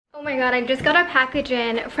Oh my god, I just got a package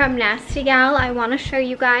in from Nasty Gal. I want to show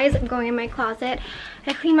you guys. I'm going in my closet.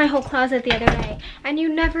 I cleaned my whole closet the other day and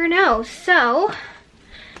you never know. So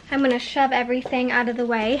I'm going to shove everything out of the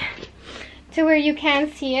way to where you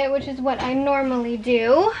can see it, which is what I normally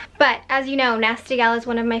do. But as you know, Nasty Gal is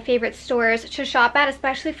one of my favorite stores to shop at,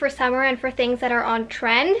 especially for summer and for things that are on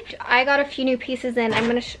trend. I got a few new pieces in.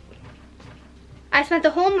 I spent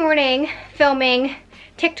the whole morning filming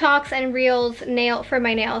TikToks and reels for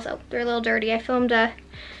my nails. Oh, they're a little dirty. I filmed a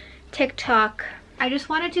TikTok. I just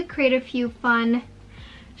wanted to create a few fun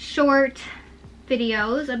short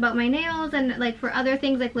videos about my nails and like for other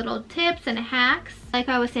things like little tips and hacks. Like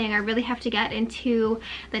I was saying, I really have to get into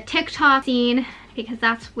the TikTok scene because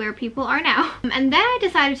that's where people are now. And then I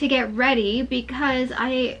decided to get ready because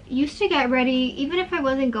I used to get ready even if I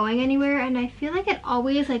wasn't going anywhere, and I feel like it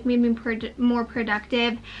always like made me more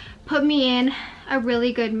productive, put me in a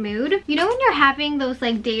really good mood. You know when you're having those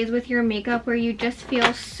like days with your makeup where you just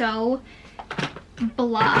feel so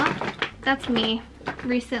blah? That's me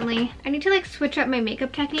recently. I need to like switch up my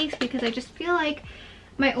makeup techniques because I just feel like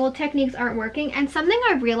my old techniques aren't working. And something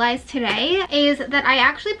I realized today is that I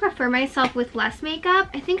actually prefer myself with less makeup.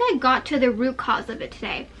 I think I got to the root cause of it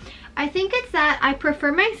today. I think it's that I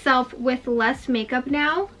prefer myself with less makeup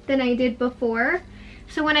now than I did before.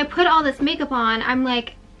 So when I put all this makeup on, I'm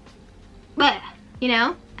like, bleh, you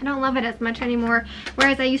know? I don't love it as much anymore.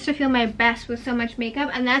 Whereas I used to feel my best with so much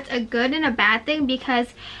makeup, and that's a good and a bad thing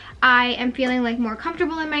because I am feeling like more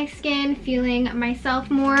comfortable in my skin, feeling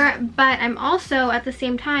myself more, but I'm also at the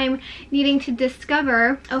same time needing to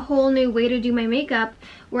discover a whole new way to do my makeup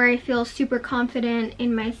where I feel super confident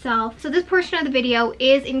in myself. So this portion of the video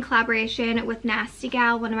is in collaboration with Nasty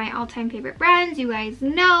Gal, one of my all-time favorite brands. You guys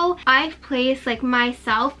know I've placed like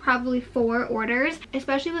myself probably 4 orders,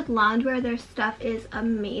 especially with loungewear. Their stuff is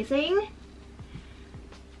amazing.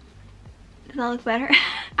 Does that look better?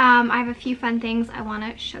 I have a few fun things I want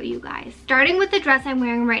to show you guys. Starting with the dress I'm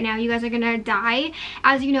wearing right now, you guys are gonna die.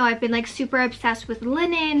 As you know, I've been like super obsessed with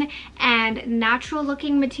linen and natural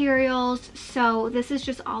looking materials, so this is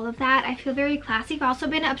just all of that. I feel very classy. I've also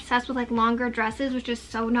been obsessed with like longer dresses, which is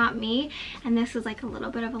so not me, and this is like a little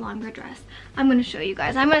bit of a longer dress. I'm gonna show you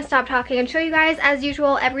guys. I'm gonna stop talking and show you guys. As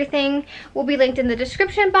usual, everything will be linked in the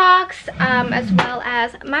description box, as well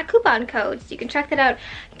as my coupon codes. You can check that out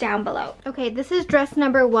down below. Okay, this is dress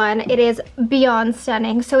number 1. It is beyond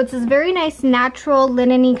stunning. So it's this very nice natural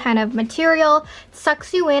linen-y kind of material. It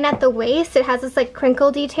sucks you in at the waist. It has this like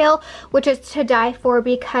crinkle detail, which is to die for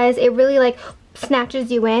because it really like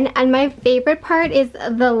snatches you in. And my favorite part is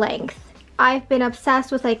the length. I've been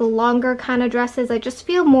obsessed with like longer kind of dresses. I just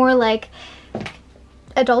feel more like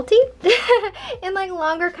adulty in like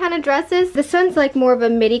longer kind of dresses. This one's like more of a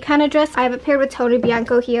midi kind of dress. I have it paired with Tony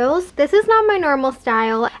Bianco heels. This is not my normal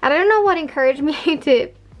style, and I don't know what encouraged me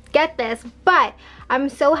to get this, but I'm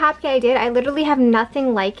so happy I did. I literally have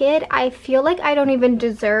nothing like it. I feel like I don't even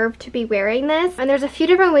deserve to be wearing this, and there's a few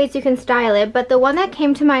different ways you can style it, but the one that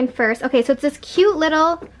came to mind first, okay, so it's this cute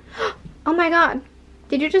little, oh my god,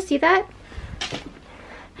 did you just see that?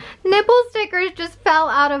 Nipple stickers just fell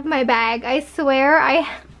out of my bag. I swear I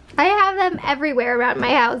have them everywhere around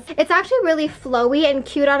my house. It's actually really flowy and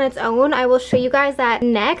cute on its own. I will show you guys that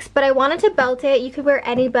next, but I wanted to belt it. You could wear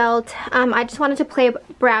any belt. I just wanted to play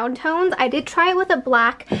brown tones. I did try it with a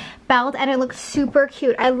black belt and it looked super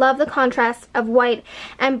cute. I love the contrast of white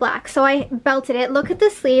and black, so I belted it. Look at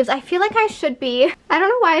the sleeves. I feel like I should be, I don't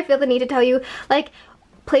know why I feel the need to tell you, like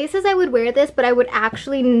places I would wear this but I would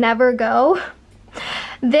actually never go.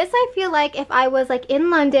 This I feel like if I was like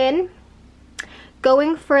in London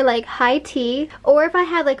going for like high tea, or if I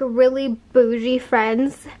had like really bougie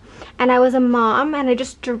friends and I was a mom and I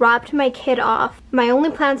just dropped my kid off. My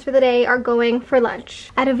only plans for the day are going for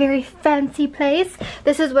lunch at a very fancy place.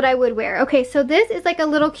 This is what I would wear. Okay, so this is like a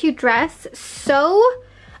little cute dress. So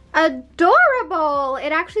adorable.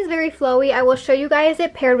 It actually is very flowy. I will show you guys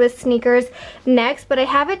it paired with sneakers next, but I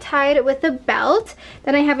have it tied with a belt.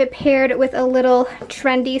 Then I have it paired with a little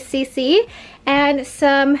trendy CC and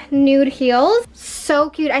some nude heels. So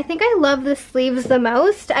cute. I think I love the sleeves the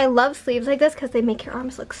most. I love sleeves like this because they make your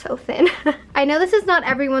arms look so thin. I know this is not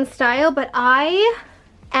everyone's style, but I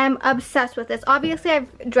am obsessed with this. Obviously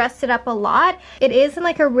I've dressed it up a lot. It is in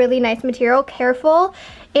like a really nice material. Careful,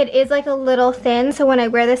 it is like a little thin, so when I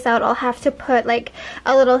wear this out I'll have to put like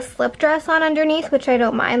a little slip dress on underneath, which I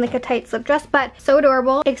don't mind, like a tight slip dress, but so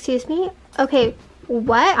adorable. Excuse me. Okay,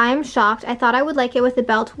 what? I'm shocked. I thought I would like it with the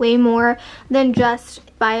belt way more than just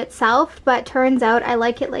by itself, but turns out I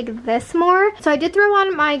like it like this more. So I did throw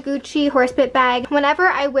on my Gucci horsebit bag. Whenever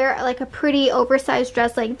I wear like a pretty oversized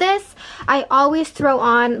dress like this, I always throw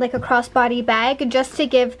on like a crossbody bag just to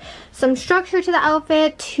give some structure to the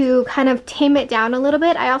outfit, to kind of tame it down a little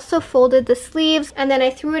bit. I also folded the sleeves and then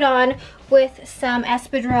I threw it on with some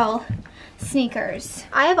espadrille sneakers.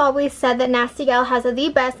 I have always said that Nasty Gal has the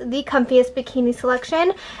best, the comfiest bikini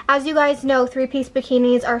selection. As you guys know, 3-piece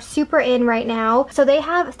bikinis are super in right now. So they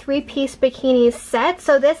have 3-piece bikini sets.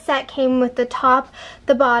 So this set came with the top,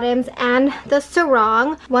 the bottoms, and the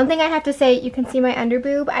sarong. One thing I have to say, you can see my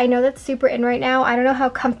underboob. I know that's super in right now. I don't know how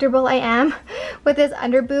comfortable I am with this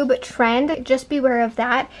underboob trend. Just beware of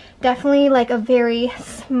that. Definitely like a very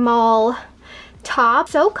small top.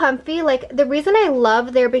 So comfy. Like, the reason I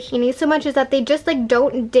love their bikinis so much is that they just like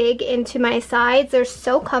don't dig into my sides. They're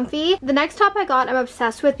so comfy. The next top I got I'm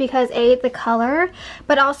obsessed with because A, the color,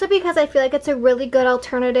 but also because I feel like it's a really good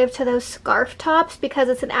alternative to those scarf tops, because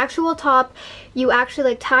it's an actual top. You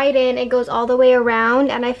actually like tie it in, it goes all the way around,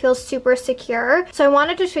 and I feel super secure. So I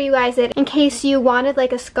wanted to show you guys it in case you wanted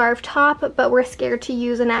like a scarf top but were scared to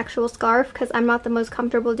use an actual scarf, because I'm not the most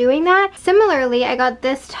comfortable doing that. Similarly, I got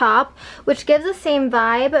this top which gives the same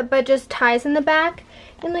vibe but just ties in the back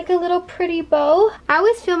in like a little pretty bow. I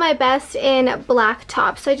always feel my best in black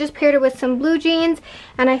tops, so I just paired it with some blue jeans,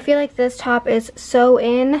 and I feel like this top is so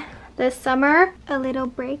in this summer. A little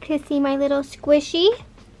break to see my little squishy.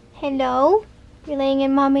 Hello. You're laying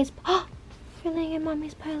in mommy's, you're laying in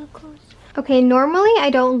mommy's pile of clothes. Okay, normally I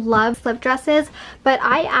don't love slip dresses, but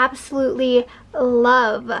I absolutely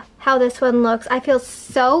love how this one looks. I feel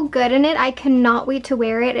so good in it. I cannot wait to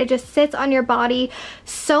wear it. It just sits on your body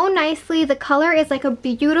so nicely. The color is like a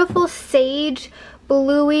beautiful sage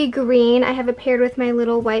bluey green. I have it paired with my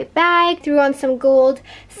little white bag. Threw on some gold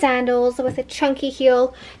sandals with a chunky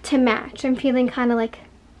heel to match. I'm feeling kind of like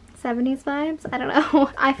 70s vibes. I don't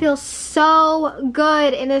know. I feel so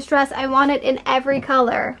good in this dress. I want it in every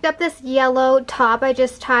color. Except this yellow top I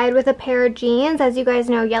just tied with a pair of jeans. As you guys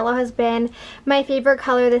know, yellow has been my favorite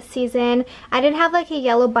color this season. I didn't have like a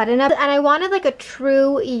yellow button up, and I wanted like a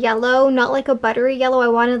true yellow, not like a buttery yellow. I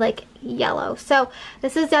wanted like yellow. So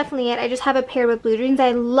this is definitely it. I just have it paired with blue jeans.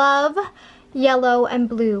 I love yellow and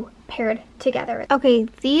blue paired together. Okay,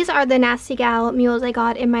 these are the Nasty Gal mules I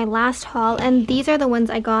got in my last haul, and these are the ones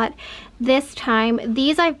I got this time.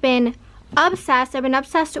 These I've been obsessed. I've been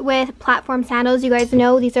obsessed with platform sandals. You guys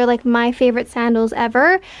know these are like my favorite sandals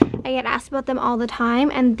ever. I get asked about them all the time,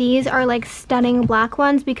 and these are like stunning black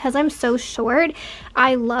ones. Because I'm so short,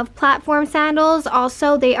 I love platform sandals.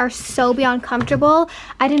 Also, they are so beyond comfortable.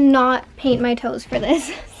 I did not paint my toes for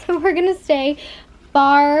this, so we're gonna stay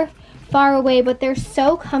far away, but they're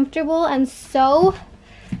so comfortable and so,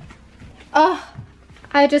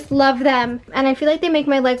 I just love them, and I feel like they make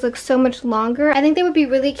my legs look so much longer. I think they would be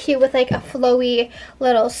really cute with like a flowy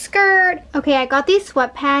little skirt. Okay, I got these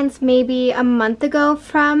sweatpants maybe a month ago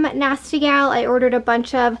from Nasty Gal. I ordered a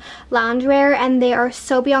bunch of loungewear and they are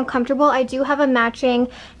so beyond comfortable. I do have a matching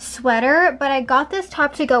sweater, but I got this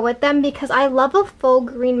top to go with them because I love a full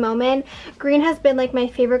green moment. Green has been like my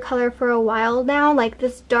favorite color for a while now, like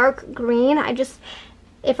this dark green.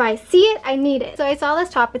 If I see it, I need it. So I saw this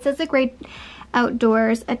top. It says a great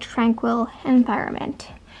outdoors, a tranquil environment.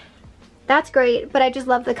 That's great, but I just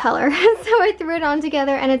love the color. So I threw it on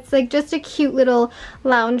together, and it's like just a cute little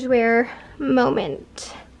loungewear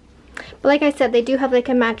moment. But like I said, they do have like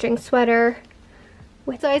a matching sweater.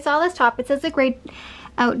 So I saw this top. It says a great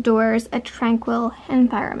outdoors, a tranquil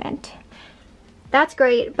environment. That's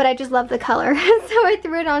great, but I just love the color. So I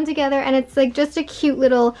threw it on together, and it's like just a cute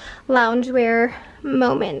little loungewear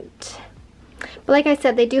moment. But like I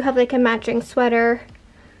said, they do have like a matching sweater.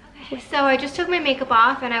 Okay, so I just took my makeup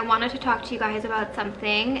off, and I wanted to talk to you guys about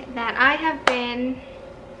something that I have been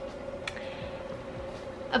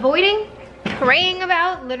avoiding, praying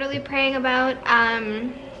about, literally praying about.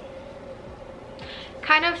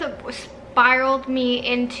 Kind of spiraled me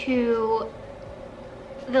into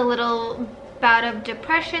the little bout of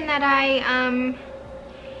depression that I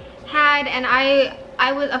had, and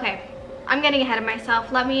I was, okay, I'm getting ahead of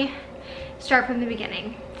myself. Let me start from the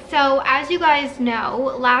beginning. So as you guys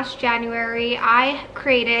know, last January I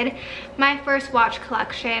created my first watch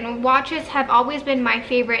collection. Watches have always been my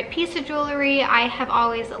favorite piece of jewelry. I have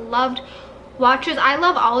always loved watches. I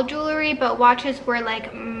love all jewelry, but watches were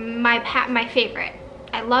like my favorite.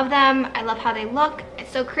 I love them. I love how they look.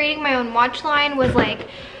 So creating my own watch line was like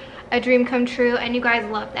a dream come true, and you guys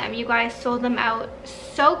love them. You guys sold them out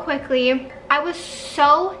so quickly. I was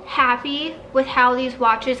so happy with how these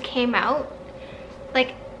watches came out.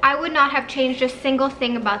 like, I would not have changed a single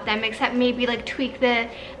thing about them except maybe like tweak the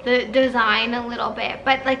design a little bit.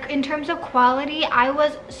 But like in terms of quality, I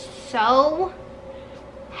was so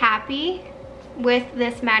happy with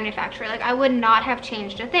this manufacturer. Like, I would not have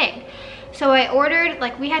changed a thing. So I ordered,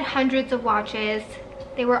 like, we had hundreds of watches.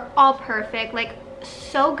 They were all perfect, like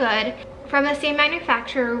so good. From the same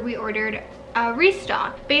manufacturer, we ordered a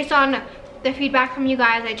restock. Based on the feedback from you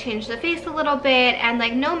guys, I changed the face a little bit, and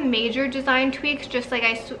like no major design tweaks, just like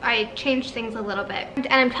I changed things a little bit.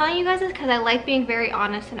 And I'm telling you guys this because I like being very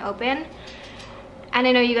honest and open, and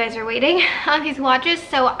I know you guys are waiting on these watches.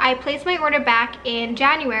 So I placed my order back in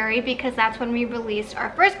January because that's when we released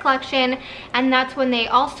our first collection, and that's when they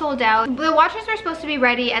all sold out. The watches were supposed to be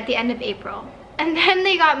ready at the end of April, and then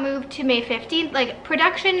they got moved to May 15th. Like,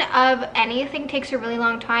 production of anything takes a really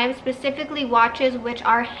long time, specifically watches which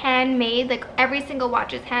are handmade. Like, every single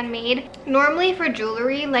watch is handmade. Normally for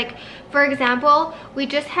jewelry, like for example, we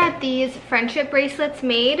just had these friendship bracelets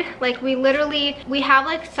made. Like, we have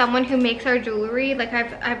like someone who makes our jewelry. Like,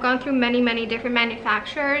 I've gone through many different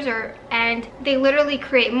manufacturers, and they literally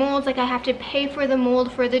create molds. Like, I have to pay for the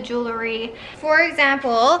mold for the jewelry. For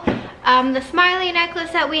example, the smiley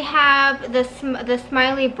necklace that we have, the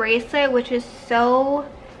smiley bracelet, which is so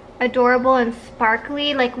adorable and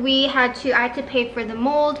sparkly. Like, I had to pay for the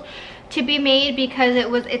mold to be made because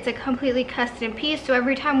it's a completely custom piece. So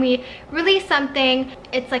every time we release something,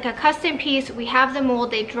 it's like a custom piece. We have the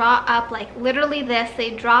mold, they draw up like literally this, they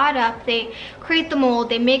draw it up, they create the mold,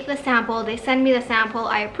 they make the sample, they send me the sample,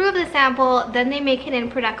 I approve the sample, then they make it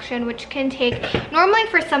in production, which can take, normally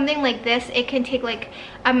for something like this, it can take like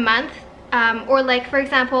a month. Or like, for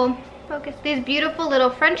example, focus, these beautiful little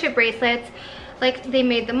friendship bracelets, like they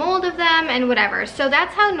made the mold of them and whatever. So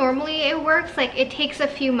that's how normally it works. Like, it takes a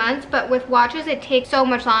few months, but with watches it takes so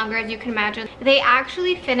much longer, as you can imagine. They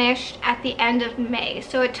actually finished at the end of May,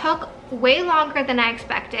 so it took way longer than I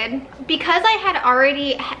expected. Because I had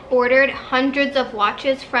already ordered hundreds of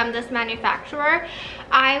watches from this manufacturer,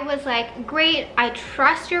 I was like, great, I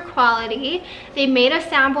trust your quality. They made a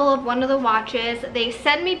sample of one of the watches. They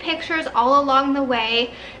sent me pictures all along the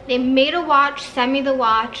way. They made a watch, sent me the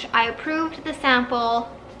watch. I approved the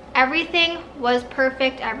sample. Everything was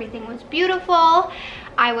perfect. Everything was beautiful.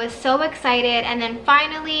 I was so excited. And then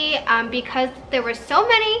finally, because there were so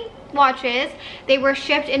many watches, they were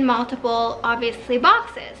shipped in multiple, obviously,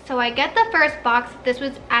 boxes. So I get the first box. This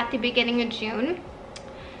was at the beginning of June.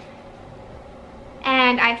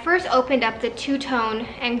 And I first opened up the two-tone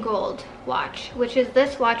and gold watch, which is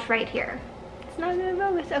this watch right here. It's not gonna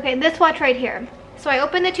focus. Okay, this watch right here. So I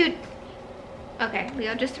opened the two. Okay,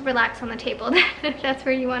 Leo, just relax on the table if that's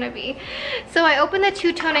where you want to be. So I opened the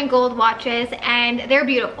two-tone and gold watches, and they're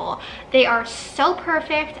beautiful. They are so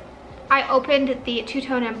perfect. I opened the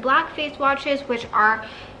two-tone and black face watches, which are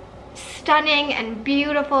stunning and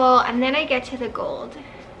beautiful, and then I get to the gold,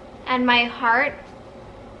 and my heart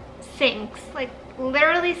sinks, like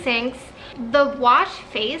literally sinks. The watch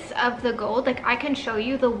face of the gold, like I can show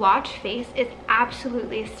you, the watch face is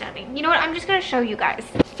absolutely stunning. You know what, I'm just gonna show you guys.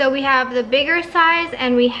 So we have the bigger size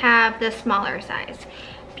and we have the smaller size.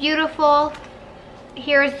 Beautiful.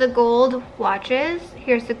 Here's the gold watches.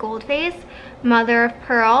 Here's the gold face, mother of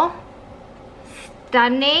pearl,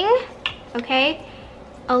 stunning. Okay,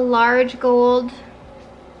 a large gold,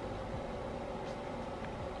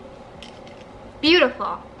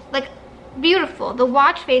 beautiful, like beautiful. The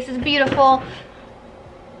watch face is beautiful.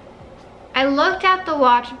 I looked at the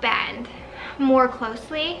watch band more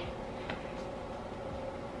closely,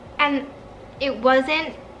 and it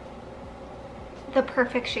wasn't the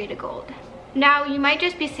perfect shade of gold. Now you might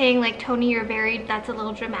just be saying like, Tony, that's a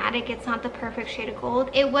little dramatic. It's not the perfect shade of gold.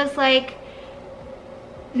 It was like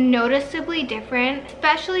noticeably different,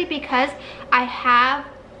 especially because I have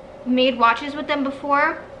made watches with them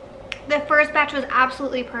before. The first batch was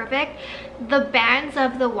absolutely perfect. The bands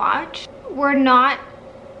of the watch were not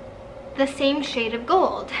the same shade of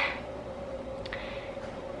gold,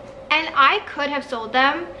 and I could have sold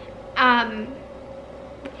them.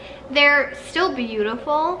 They're still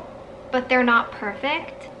beautiful, but they're not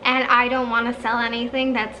perfect, and I don't want to sell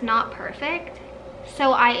anything that's not perfect.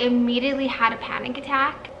 So I immediately had a panic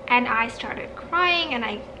attack and I started crying, and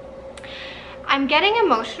I'm getting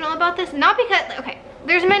emotional about this, not because, okay,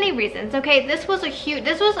 there's many reasons. Okay, this was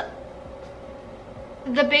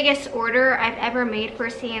the biggest order I've ever made for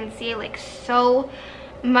CNC, like so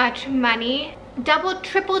much money. Double,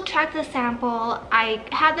 triple check the sample. I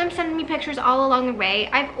had them send me pictures all along the way.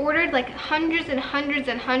 I've ordered like hundreds and hundreds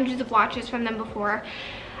and hundreds of watches from them before,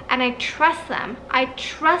 and I trust them. I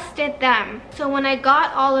trusted them. So when I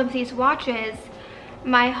got all of these watches,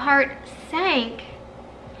 my heart sank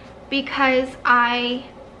because I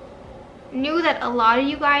knew that a lot of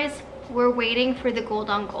you guys were waiting for the gold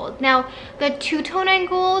on gold. Now, the two-tone and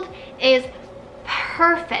gold is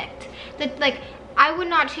perfect. I would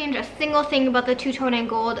not change a single thing about the two-tone and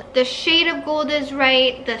gold. The shade of gold is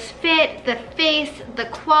right, the fit, the face, the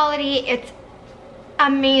quality, it's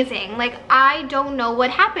amazing. Like, I don't know what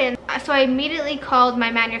happened. So I immediately called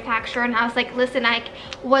my manufacturer and I was like, listen,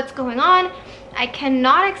 what's going on? I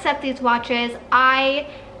cannot accept these watches. I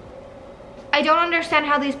don't understand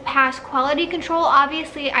how these pass quality control.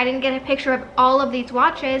 Obviously, I didn't get a picture of all of these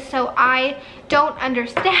watches, so I don't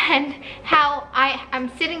understand how I'm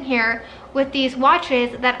sitting here with these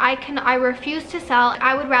watches that I refuse to sell.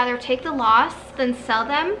 I would rather take the loss than sell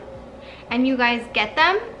them, and you guys get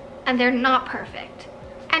them, and they're not perfect.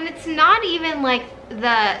 And it's not even like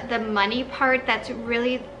the money part that's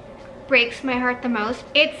really breaks my heart the most.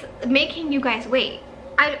 It's making you guys wait.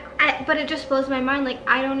 But it just blows my mind. Like,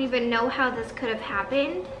 I don't even know how this could have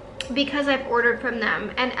happened because I've ordered from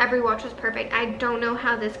them and every watch was perfect. I don't know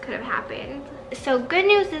how this could have happened. So good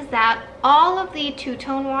news is that all of the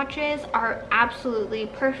two-tone watches are absolutely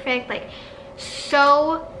perfect, like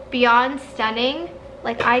so beyond stunning.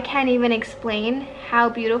 Like, I can't even explain how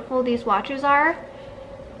beautiful these watches are.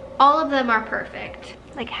 All of them are perfect.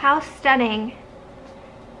 Like, how stunning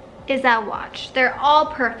is that watch? They're all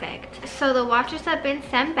perfect. So the watches have been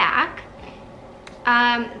sent back.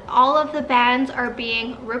 All of the bands are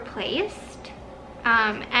being replaced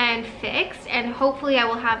and fixed, and hopefully I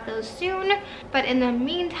will have those soon. But in the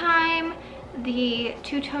meantime, the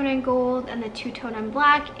two-tone and gold and the two-tone and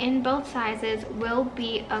black in both sizes will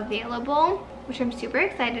be available, which I'm super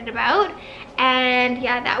excited about. And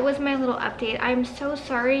yeah, that was my little update. I'm so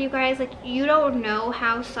sorry, you guys. Like, you don't know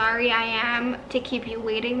how sorry I am to keep you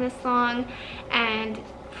waiting this long and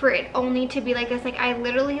for it only to be like this. Like, I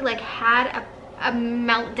literally like had a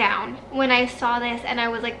meltdown when I saw this, and I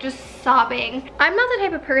was like just sobbing. I'm not the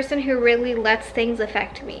type of person who really lets things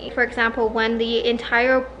affect me. For example, when the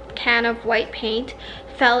entire can of white paint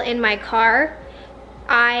fell in my car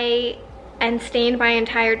and stained my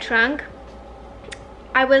entire trunk,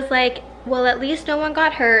 I was like, well, at least no one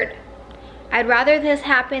got hurt. I'd rather this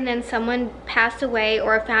happen than someone pass away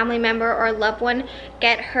or a family member or a loved one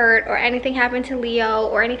get hurt or anything happen to Leo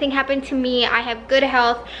or anything happen to me. I have good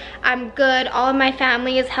health. I'm good. All of my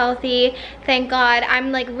family is healthy. Thank God.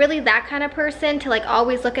 I'm like really that kind of person to like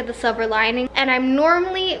always look at the silver lining. And I'm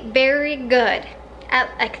normally very good at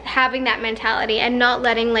like having that mentality and not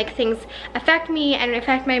letting like things affect me and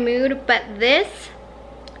affect my mood. But this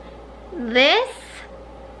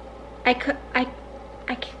I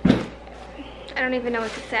don't even know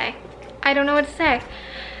what to say. I don't know what to say.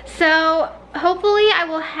 So hopefully I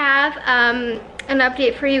will have an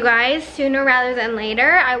update for you guys sooner rather than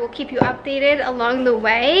later. I will keep you updated along the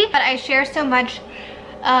way. But I share so much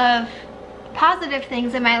of positive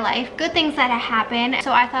things in my life, good things that have happened.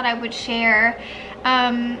 So I thought I would share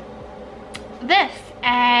this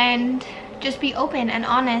and just be open and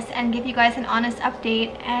honest and give you guys an honest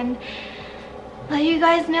update and let you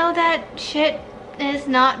guys know that shit is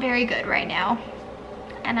not very good right now,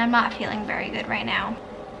 and I'm not feeling very good right now,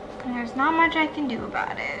 and there's not much I can do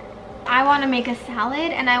about it. I want to make a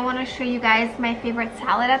salad, and I want to show you guys my favorite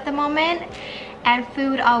salad at the moment, and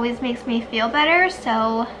food always makes me feel better,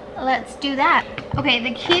 so let's do that. Okay,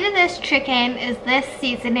 the key to this chicken is this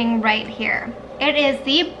seasoning right here. It is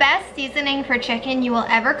the best seasoning for chicken you will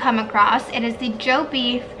ever come across. It is the Joe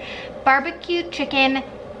Beef barbecue chicken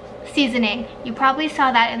seasoning. You probably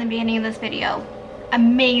saw that in the beginning of this video.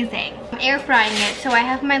 Amazing. I'm air frying it, so I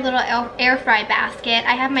have my little air fry basket.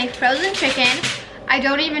 I have my frozen chicken. I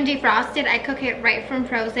don't even defrost it. I cook it right from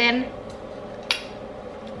frozen.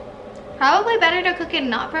 Probably better to cook it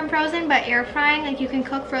not from frozen, but air frying, like you can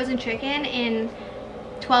cook frozen chicken in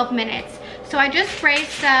 12 minutes. So I just sprayed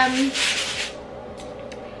some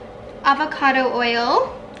avocado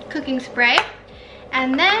oil, cooking spray.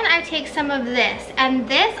 And then I take some of this, and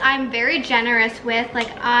this I'm very generous with. Like,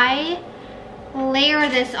 I layer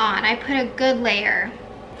this on. I put a good layer.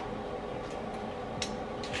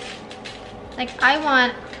 Like, I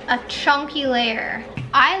want a chunky layer.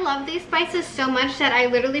 I love these spices so much that I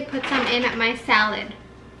literally put some in my salad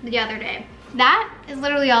the other day. That is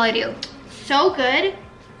literally all I do. So good.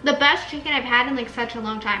 The best chicken I've had in like such a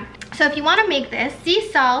long time. So if you want to make this, sea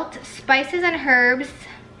salt, spices and herbs.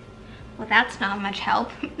 Well, that's not much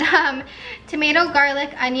help. Tomato,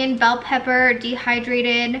 garlic, onion, bell pepper,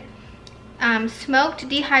 dehydrated, smoked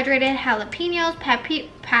dehydrated jalapenos,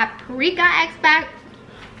 paprika extract.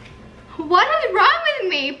 What is wrong with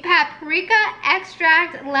me? Paprika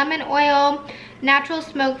extract, lemon oil, natural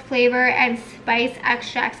smoke flavor, and spice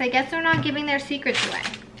extracts. I guess they're not giving their secrets away.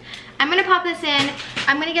 I'm gonna pop this in.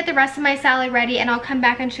 I'm gonna get the rest of my salad ready and I'll come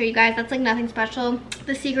back and show you guys. That's like nothing special.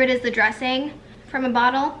 The secret is the dressing from a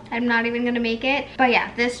bottle. I'm not even gonna make it. But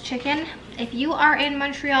yeah, this chicken, if you are in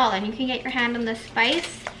Montreal and you can get your hand on the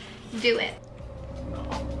spice, do it.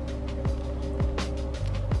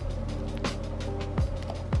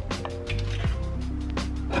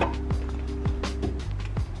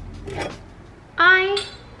 I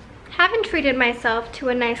haven't treated myself to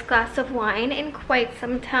a nice glass of wine in quite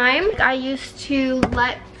some time. I used to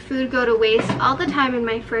let food go to waste all the time in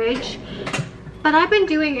my fridge, but I've been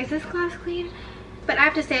doing, is this glass clean? But I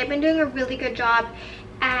have to say, I've been doing a really good job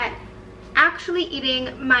at actually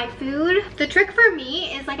eating my food. The trick for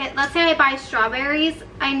me is, like, let's say I buy strawberries,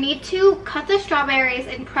 I need to cut the strawberries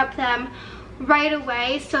and prep them right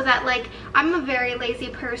away so that, like, I'm a very lazy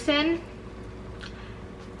person.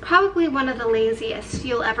 Probably one of the laziest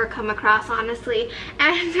you'll ever come across, honestly.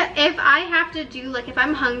 And if I have to do, like, if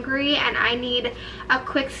I'm hungry and I need a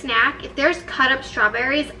quick snack, if there's cut up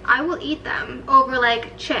strawberries, I will eat them over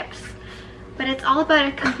like chips. But it's all about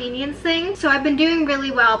a convenience thing. So I've been doing really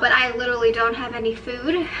well, but I literally don't have any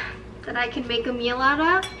food that I can make a meal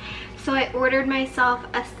out of. So I ordered myself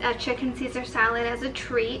a chicken Caesar salad as a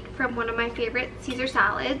treat from one of my favorite Caesar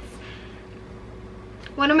salads.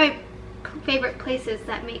 One of my favorite places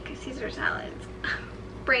that make Caesar salads.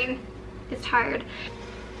 Brain is tired.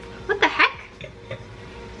 What the heck?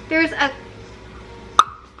 There's a,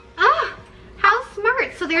 how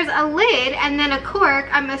smart. So there's a lid and then a cork,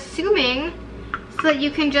 I'm assuming, so that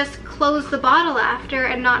you can just close the bottle after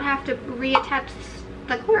and not have to reattach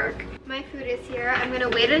the cork. My food is here. I'm gonna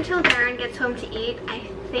wait until Darren gets home to eat. I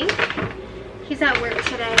think he's at work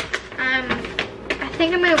today. I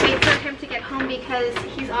think I'm gonna wait for him to get home because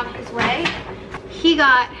he's on his way. He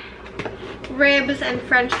got ribs and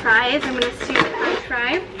french fries. I'm gonna steam the french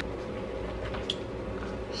fry.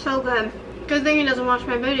 So good. Good thing he doesn't watch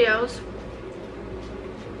my videos.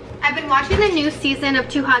 I've been watching the new season of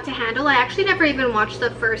Too Hot to Handle. I actually never even watched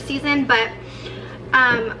the first season, but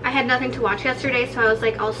I had nothing to watch yesterday, so I was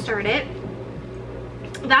like, I'll start it.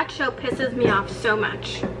 That show pisses me off so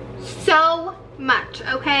much. So much,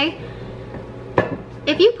 okay?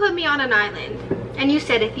 If you put me on an island and you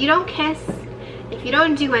said, if you don't kiss, if you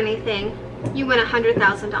don't do anything, you win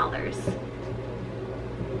 $100,000.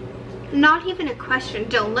 Not even a question.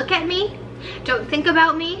 Don't look at me. Don't think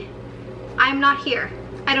about me. I'm not here.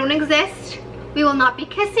 I don't exist. We will not be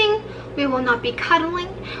kissing. We will not be cuddling.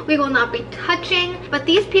 We will not be touching. But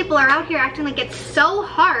these people are out here acting like it's so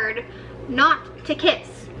hard not to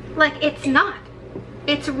kiss. Like, it's not.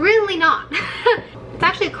 It's really not. It's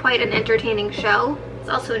actually quite an entertaining show. It's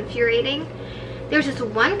also infuriating. There's just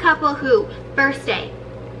one couple who, first day,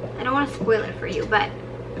 I don't want to spoil it for you, but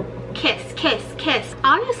kiss, kiss, kiss.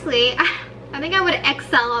 Honestly, I think I would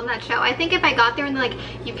excel on that show. I think if I got there and they're like,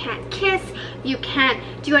 you can't kiss, you can't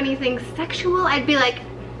do anything sexual, I'd be like,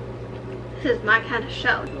 this is my kind of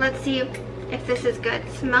show. Let's see if this is good.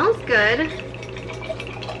 Smells good.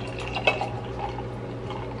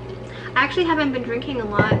 I actually haven't been drinking a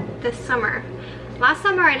lot this summer. Last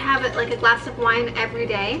summer I'd have it like a glass of wine every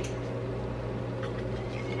day.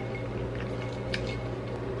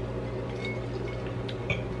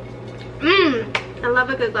 I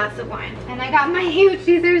love a good glass of wine. And I got my huge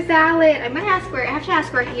Caesar salad. I have to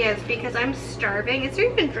ask where he is because I'm starving. Is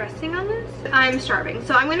there even dressing on this? I'm starving.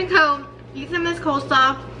 So I'm gonna go eat some of this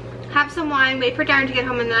coleslaw, have some wine, wait for Darren to get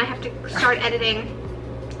home, and then I have to start editing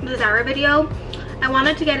the Zara video. I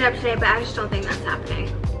wanted to get it up today, but I just don't think that's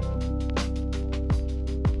happening.